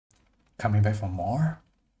coming back for more?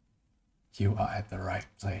 You are at the right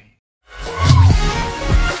place.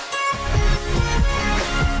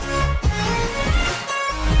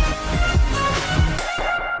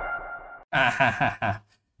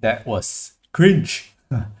 That was cringe.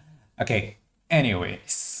 Okay,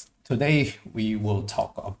 anyways, today we will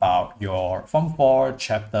talk about your Form 4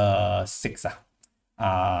 Chapter 6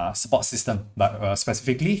 support system, but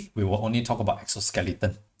specifically, we will only talk about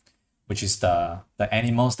exoskeleton, which is the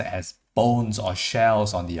animals that has bones or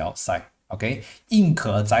shells on the outside. OK， 硬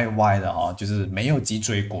壳在外的就是没有脊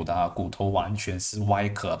椎骨的骨头完全是外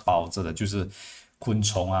壳包着的，就是昆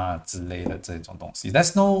虫之类的这种东西。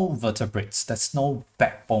There's no vertebrates, there's no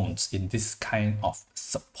backbones in this kind of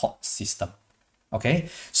support system. Okay,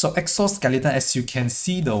 so exoskeleton, as you can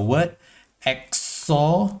see the word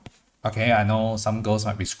exo. Okay, I know some girls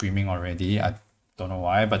might be screaming already. I don't know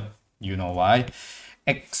why, but you know why.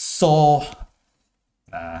 Exo,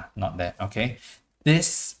 not that. Okay,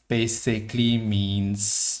 this basically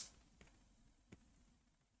means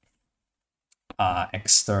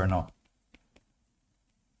external.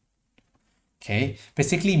 Okay,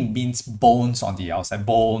 basically means bones on the outside.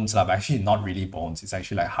 Bones, but actually not really bones. It's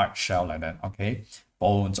actually like hard shell like that. Okay,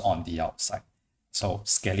 bones on the outside. So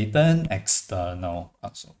skeleton, external.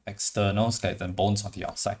 So external skeleton, bones on the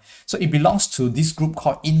outside. So it belongs to this group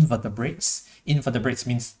called invertebrates. Invertebrates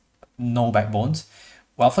means no backbones.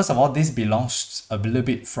 Well, first of all, this belongs a little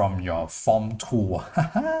bit from your Form 2.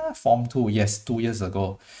 Form 2, yes, 2 years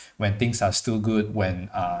ago, when things are still good, when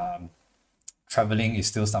traveling is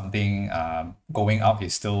still something, going out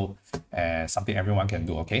is still something everyone can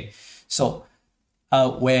do, okay? So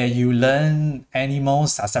where you learn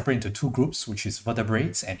animals are separated into two groups, which is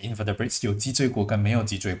vertebrates and invertebrates. 有脊椎骨跟没有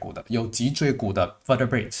脊椎骨的。有脊椎骨的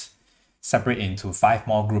vertebrates separate into 5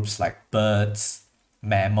 more groups like birds,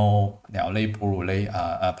 mammal, 鸟类、哺乳类、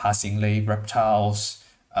爬行类 reptiles,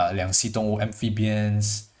 两栖动物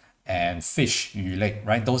amphibians, and fish 鱼类,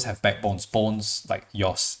 right? Those have backbones, bones like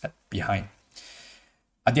yours behind.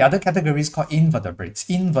 The other category is called invertebrates.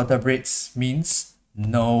 Invertebrates means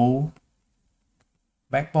no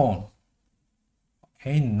backbone.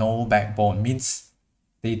 Okay, no backbone means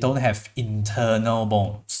they don't have internal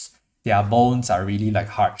bones. Their bones are really like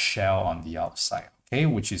hard shell on the outside, okay,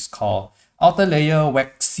 which is called outer layer,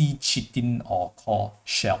 waxy chitin, or called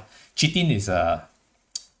shell. Chitin is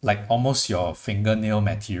like almost your fingernail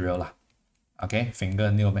material lah. Okay,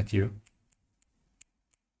 fingernail material.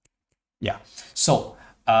 Yeah, so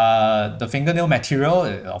the fingernail material,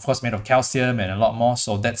 of course, made of calcium and a lot more.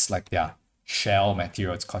 So that's like their shell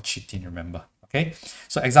material. It's called chitin, remember? Okay,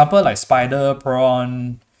 so example like spider,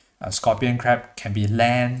 prawn, scorpion, crab can be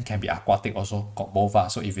land, can be aquatic also, got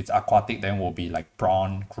both. So if it's aquatic, then will be like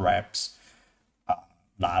prawn, crabs,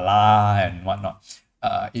 lala, and whatnot.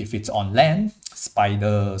 If it's on land,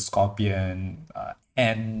 spider, scorpion,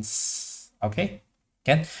 ants, okay?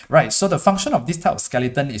 Can? Right, so the function of this type of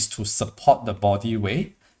skeleton is to support the body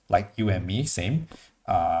weight, like you and me, same.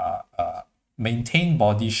 Maintain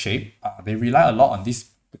body shape. They rely a lot on this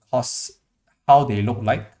because how they look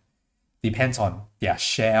like depends on their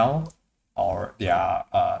shell or their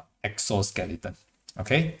exoskeleton,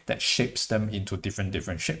 okay? That shapes them into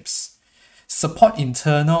different shapes. Support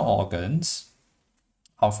internal organs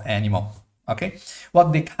of animal, okay? Well,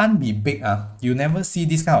 they can't be big. You never see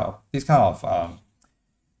this kind of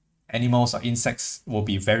animals or insects will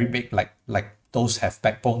be very big, like those have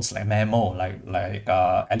backbones, like mammal, like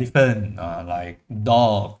elephant, like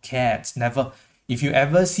dog, cats. Never. If you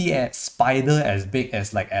ever see a spider as big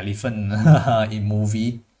as like elephant in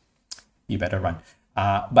movie, you better run.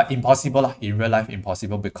 But impossible in real life,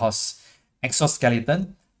 impossible, because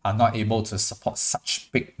exoskeleton are not able to support such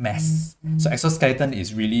big mass. So exoskeleton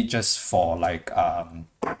is really just for like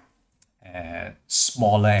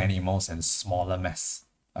smaller animals and smaller mass.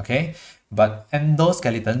 Okay, but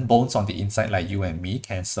endoskeleton, bones on the inside like you and me,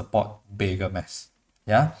 can support bigger mass.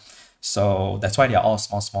 Yeah, so that's why they are all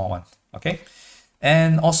small one. Okay,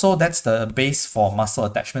 and also that's the base for muscle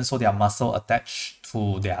attachment. So their muscle attached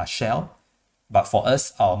to their shell, but for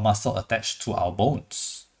us, our muscle attached to our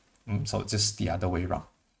bones. So just the other way around.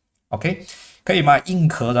 OK， 可以吗？硬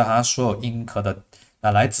壳的所有硬壳的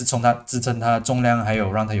来支撑它的重量，还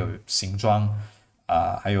有让它有形状，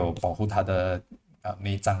还有保护它的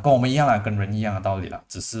内脏，跟我们一样啦，跟人一样的道理啦，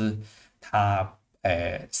只是它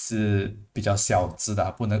是比较小只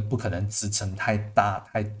的，不可能支撑太大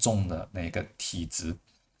太重的那个体质。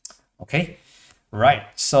OK， right.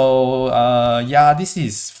 So yeah, this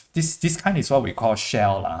kind is what we call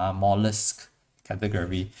shell lah, mollusk.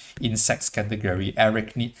 category, insects category,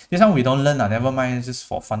 arachnid. This one we don't learn, never mind, just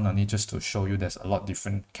for fun only, just to show you there's a lot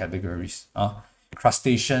different categories.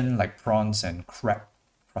 Crustacean like prawns and crab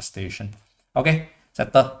crustacean. Okay,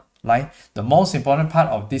 settle. Like, the most important part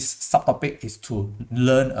of this subtopic is to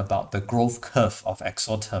learn about the growth curve of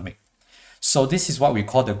exothermic. So this is what we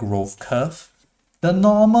call the growth curve. The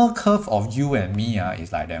normal curve of you and me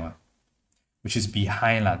is like that one, which is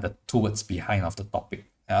behind towards behind of the topic.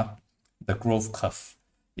 The growth curve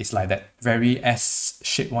is like that, very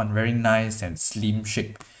S-shaped one, very nice and slim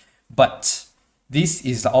shape. But this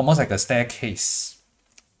is almost like a staircase,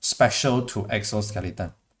 special to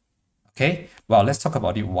exoskeleton. Okay, well, let's talk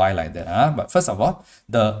about it why like that. But first of all,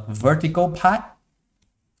 the vertical part,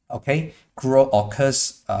 okay, growth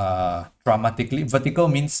occurs dramatically. Vertical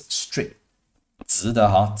means straight. 直的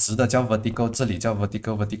哈，直的叫 vertical， 这里叫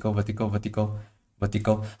vertical， vertical， vertical， vertical，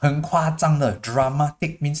 vertical， 很夸张的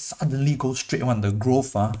dramatic means suddenly go straight one. The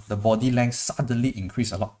growth, the body length suddenly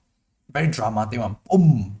increase a lot. Very dramatic one.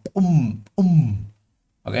 Boom, boom, boom.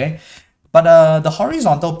 Okay, but the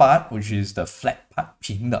horizontal part, which is the flat part,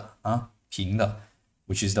 平的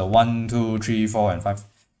which is the 1, 2, 3, 4, and 5.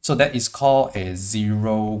 So that is called a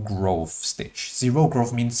zero growth stage. Zero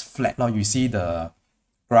growth means flat. You see the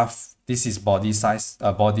graph. This is body size,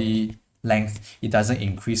 body length. It doesn't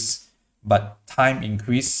increase, but time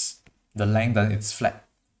increase the length, then it's flat.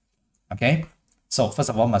 Okay. So first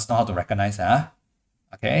of all, must know how to recognize.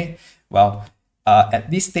 Okay. Well, at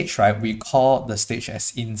this stage, right, we call the stage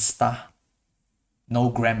as insta. No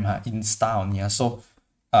gram, insta only. So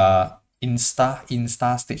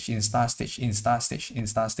insta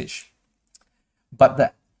stage.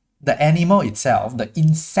 But the animal itself, the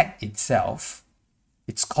insect itself,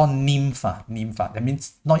 it's called nympha. That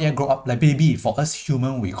means not yet grow up, like baby. For us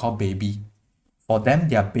human, we call baby. For them,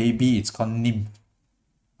 their baby, it's called nymph.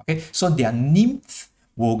 Okay, so their nymph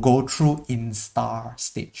will go through instar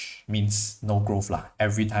stage, means no growth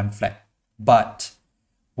every time flat. But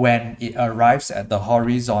when it arrives at the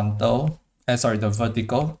horizontal, the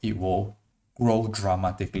vertical, it will grow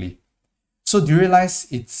dramatically. So do you realize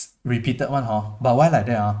it's repeated one, But why like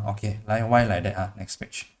that? Okay, why like that? Next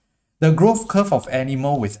page. The growth curve of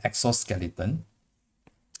animal with exoskeleton,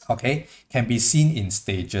 okay, can be seen in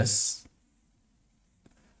stages.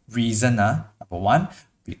 Reason, number one,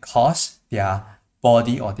 because their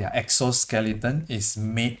body or their exoskeleton is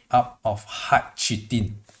made up of hard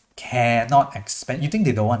chitin, cannot expand. You think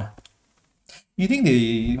they don't want? You think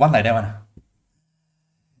they want like that one?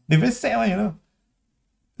 They very sad one, you know.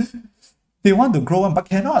 They want to grow one, but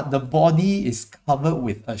cannot. The body is covered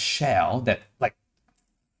with a shell that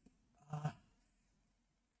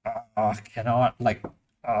cannot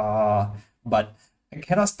but I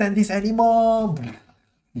cannot stand this anymore.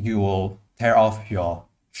 You will tear off your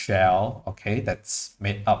shell, okay, that's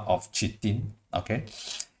made up of chitin, okay,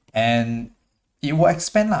 and it will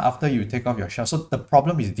expand after you take off your shell. So the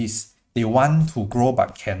problem is this: they want to grow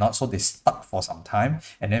but cannot, so they stuck for some time,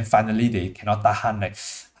 and then finally they cannot tahan, like,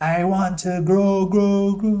 I want to grow.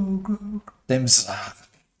 Then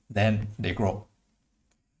they grow.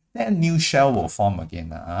 Then new shell will form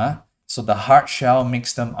again. So the hard shell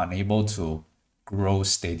makes them unable to grow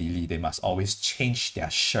steadily. They must always change their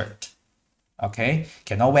shirt. Okay?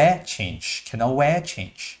 Cannot wear, change. Cannot wear,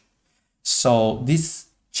 change. So this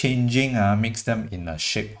changing makes them in a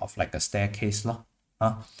shape of like a staircase.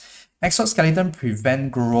 Exoskeleton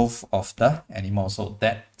prevent growth of the animal. So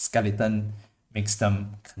that skeleton makes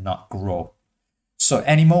them cannot grow. So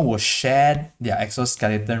animal will shed their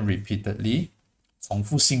exoskeleton repeatedly. 重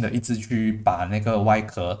复性的一直去把那个外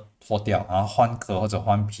壳脱掉，然后换壳或者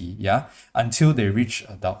换皮 until they reach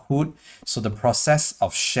adulthood. So the process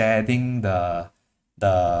of shedding the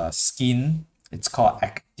skin, it's called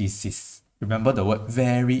ecdysis. Remember the word,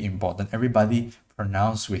 very important. Everybody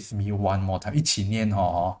pronounce with me one more time. 一起念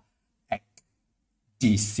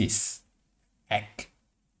ecdysis.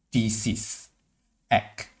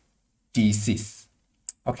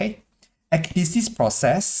 Okay? Ecdysis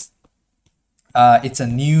process. It's a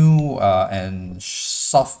new and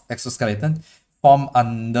soft exoskeleton formed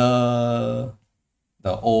under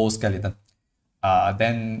the old skeleton.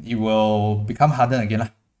 Then it will become hardened again.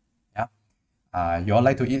 You all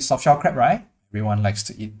like to eat soft shell crab, right? Everyone likes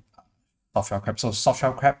to eat soft shell crab. So soft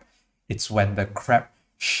shell crab, it's when the crab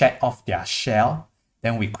shed off their shell,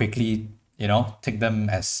 then we quickly,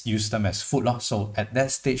 use them as food. So at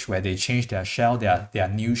that stage where they change their shell, their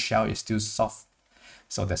new shell is still soft.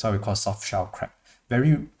 So that's why we call soft shell crab.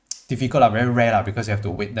 Very difficult, very rare because you have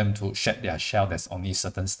to wait them to shed their shell. There's only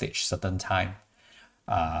certain stage, certain time.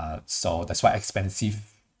 So that's why expensive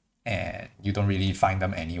and you don't really find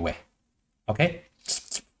them anywhere. Okay,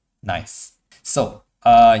 nice. So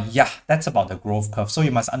yeah, that's about the growth curve. So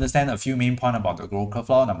you must understand a few main points about the growth curve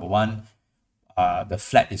law. Number one, the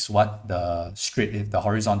flat is what, the straight is the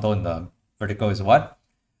horizontal, and the vertical is what.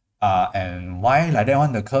 And why like that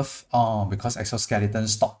one, the curve? Oh, because exoskeleton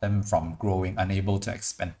stop them from growing, unable to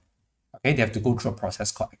expand. Okay, they have to go through a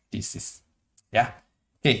process called ecdysis. Yeah.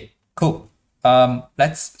 Okay, cool.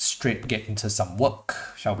 Let's straight get into some work,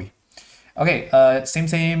 shall we? Okay,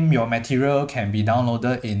 same, your material can be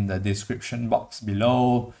downloaded in the description box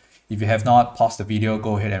below. If you have not, pause the video,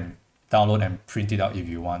 go ahead and download and print it out if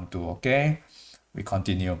you want to, okay? We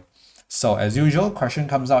continue. So as usual, question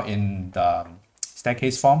comes out in the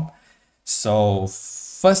staircase form. So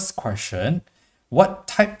first question, what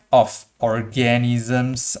type of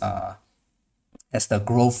organisms has the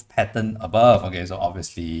growth pattern above? Okay, so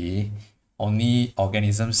obviously only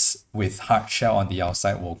organisms with hard shell on the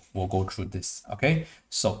outside will go through this. Okay,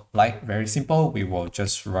 so like very simple, we will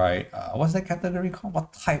just write what's that category called?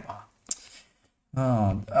 What type?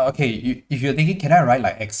 Okay, if you're thinking, can I write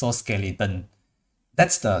like exoskeleton?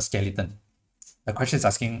 That's the skeleton. The question is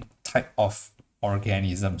asking type of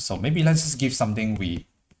organism. So maybe let's just give something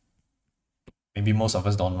maybe most of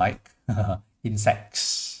us don't like.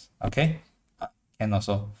 Insects. Okay, can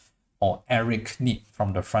also. Or arachnid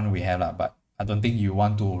from the front we have lah, but I don't think you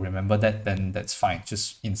want to remember that, then that's fine,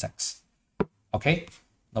 just insects. Okay,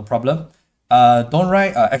 no problem. Don't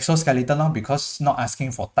write exoskeleton now because not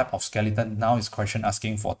asking for type of skeleton. Now is question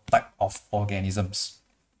asking for type of organisms.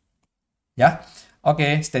 Yeah,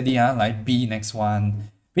 okay, steady like B, next one.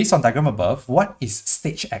 Based on diagram above, what is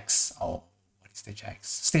stage X? Oh, what is stage X?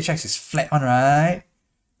 Stage X is flat one, right?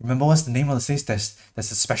 Remember what's the name of the stage? There's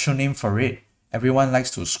a special name for it. Everyone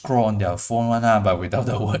likes to scroll on their phone one, but without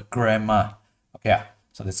the word grammar. Okay,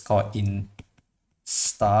 so let's call it in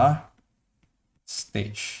star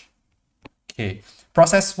stage. Okay,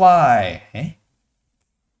 process Y.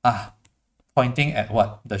 Pointing at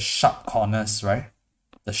what? The sharp corners, right?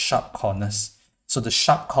 The sharp corners. So the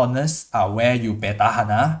sharp corners are where you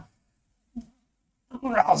betahan.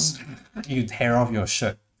 You tear off your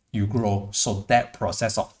shirt, you grow. So that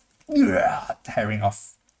process of tearing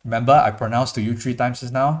off. Remember, I pronounced to you 3 times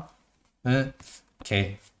just now.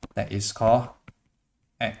 Okay, that is called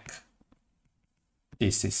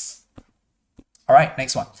ecdysis. All right,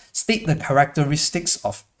 next one. State the characteristics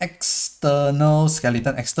of external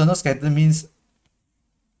skeleton. External skeleton means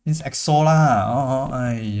exo lah.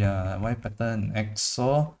 Y pattern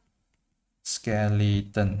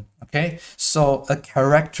exoskeleton. Okay, so a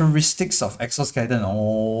characteristics of exoskeleton.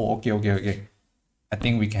 Oh, okay. I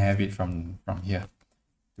think we can have it from here.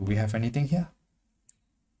 Do we have anything here?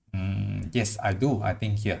 Yes, I do. I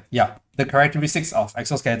think here. Yeah, the characteristics of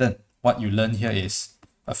exoskeleton. What you learn here is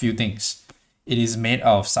a few things. It is made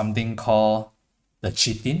of something called the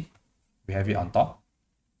chitin. We have it on top.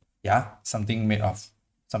 Yeah, something made of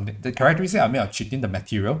something. The characteristics are made of chitin, the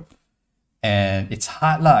material. And it's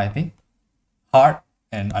hard lah, I think. Hard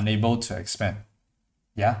and unable to expand.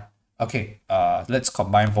 Yeah. Okay, let's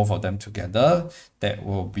combine both of them together. That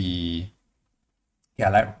will be, yeah,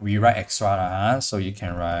 like we write extra lah, so you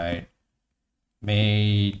can write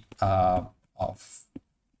made of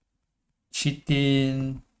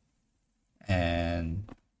chitin and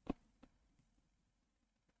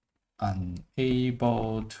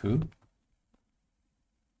unable to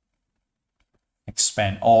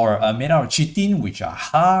expand, or made out of chitin which are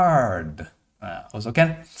hard. Also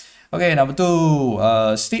can. Okay, number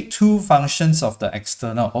 2, state 2 functions of the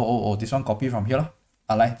external. Oh, this one copy from here lah.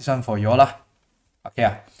 I like this one for you lah. Okay,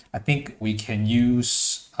 I think we can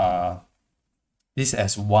use this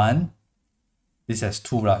as 1, this as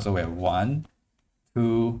 2 lah. So we have 1,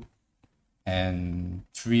 2, and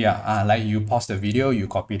 3. Like you pause the video, you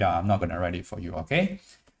copy that. I'm not gonna write it for you. Okay,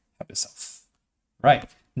 help yourself. Right,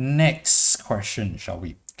 next question, shall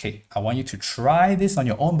we? Okay, I want you to try this on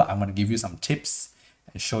your own, but I'm gonna give you some tips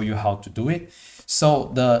and show you how to do it.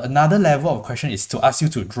 So another level of question is to ask you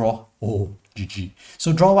to draw. Oh, GG.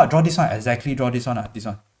 So draw what? Draw this one. Exactly, draw this one. This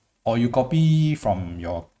one. Or you copy from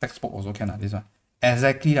your textbook also can. This one.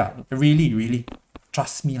 Exactly. Really.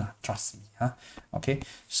 Trust me. Trust me. Okay.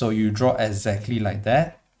 So you draw exactly like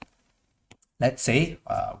that. Let's say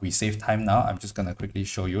we save time now. I'm just gonna quickly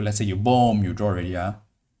show you. Let's say you boom, you draw already.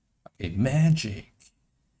 Okay, magic.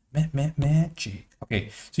 Magic. Okay,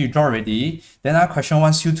 so you draw already. Then our question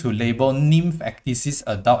wants you to label nymph, ecdysis,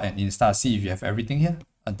 adult, and instar. See if you have everything here.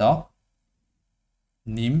 Adult,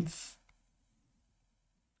 nymph.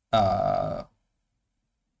 What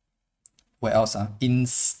else?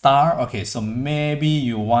 Instar. Okay, so maybe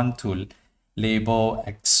you want to label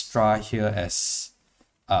extra here as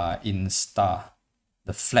Insta,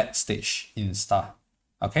 the flat stage Insta.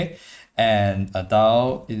 Okay, and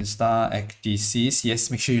adult Insta XDCs.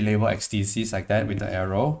 Yes, make sure you label XDCs like that with the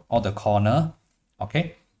arrow or the corner.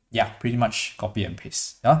 Okay, yeah, pretty much copy and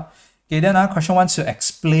paste. Yeah. Okay, then question wants to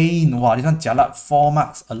explain. Wow, this one jialat, 4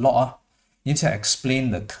 marks, a lot. You need to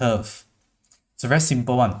explain the curve. It's a very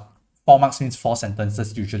simple one. 4 marks means 4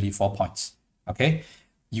 sentences, usually 4 points. Okay,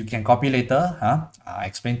 you can copy later. I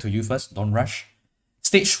explain to you first, don't rush.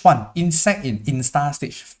 Stage 1, insect in Insta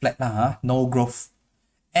stage, flat lah, no growth.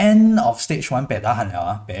 End of stage 1, betahan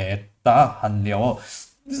liao.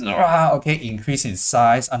 Okay, increase in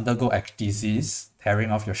size, undergo ecdysis,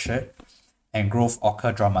 tearing off your shirt, and growth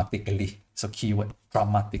occur dramatically. So keyword,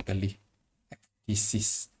 dramatically.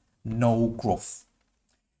 Ecdysis, no growth.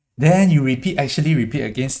 Then you actually repeat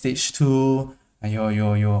again stage 2.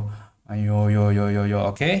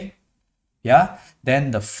 Okay? Yeah?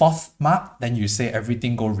 Then the 4th mark, then you say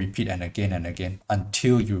everything go repeat and again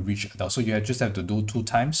until you reach adult. So you just have to do 2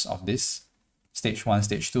 times of this. Stage 1,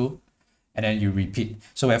 stage 2. And then you repeat.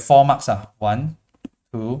 So we have 4 marks. 1,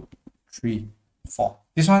 2, 3, 4.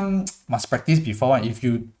 This one must practice before. If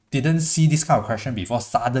you didn't see this kind of question before,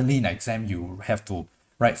 suddenly in exam you have to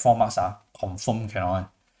write 4 marks. Confirm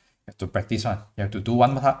cannot. You have to practice one. You have to do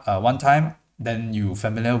one time. Then you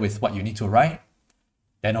familiar with what you need to write.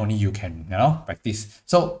 Then only you can, practice.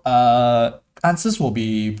 So answers will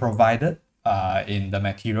be provided in the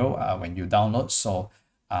material when you download. So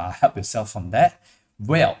help yourself from that.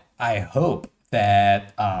 Well, I hope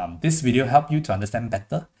that this video helped you to understand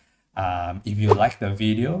better. If you like the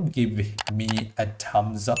video, give me a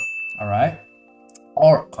thumbs up, all right?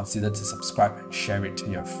 Or consider to subscribe and share it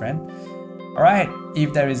to your friend. All right,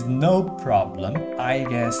 if there is no problem, I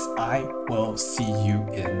guess I will see you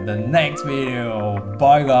in the next video.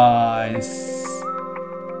 Bye guys.